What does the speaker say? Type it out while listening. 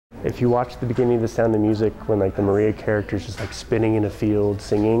If you watch the beginning of The Sound of Music, when like the Maria character is just like spinning in a field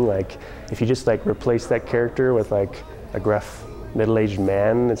singing, like if you just like replace that character with like a gruff middle-aged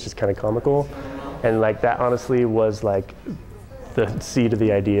man, it's just kind of comical. And like that honestly was like the seed of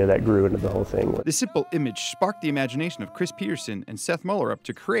the idea that grew into the whole thing. This simple image sparked the imagination of Chris Peterson and Seth Mullerup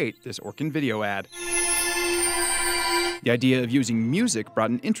to create this Orkin video ad. The idea of using music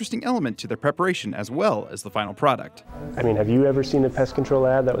brought an interesting element to their preparation as well as the final product. I mean, have you ever seen a pest control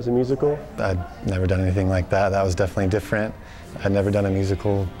ad that was a musical? I'd never done anything like that. That was definitely different. I'd never done a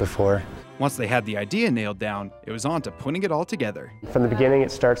musical before. Once they had the idea nailed down, it was on to putting it all together. From the beginning, it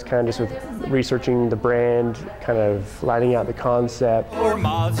starts kind of just with researching the brand, kind of lighting out the concept.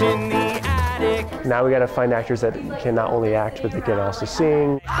 Now we got to find actors that can not only act, but they can also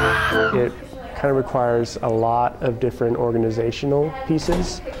sing. It kind of requires a lot of different organizational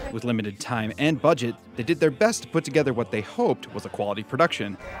pieces. With limited time and budget, they did their best to put together what they hoped was a quality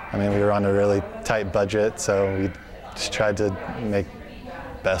production. I mean, we were on a really tight budget, so we just tried to make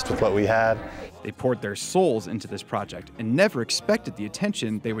best with what we had. They poured their souls into this project and never expected the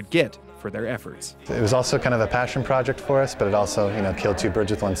attention they would get for their efforts. It was also kind of a passion project for us, but it also, killed two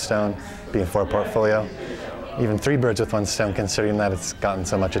birds with one stone, being for a portfolio. Even three birds with one stone, considering that it's gotten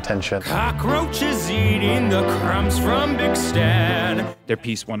so much attention. Cockroaches eating the crumbs from Big Stan. Their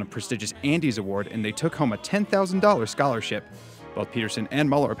piece won a prestigious Andes Award, and they took home a $10,000 scholarship. Both Peterson and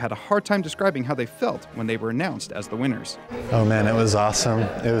Mullerup had a hard time describing how they felt when they were announced as the winners. Oh man, it was awesome.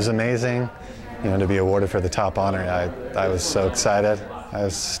 It was amazing, to be awarded for the top honor. I was so excited. I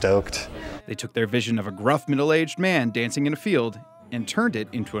was stoked. They took their vision of a gruff middle-aged man dancing in a field and turned it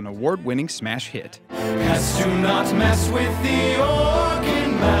into an award-winning smash hit. Has to not mess with the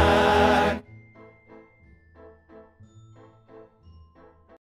Orkin Man.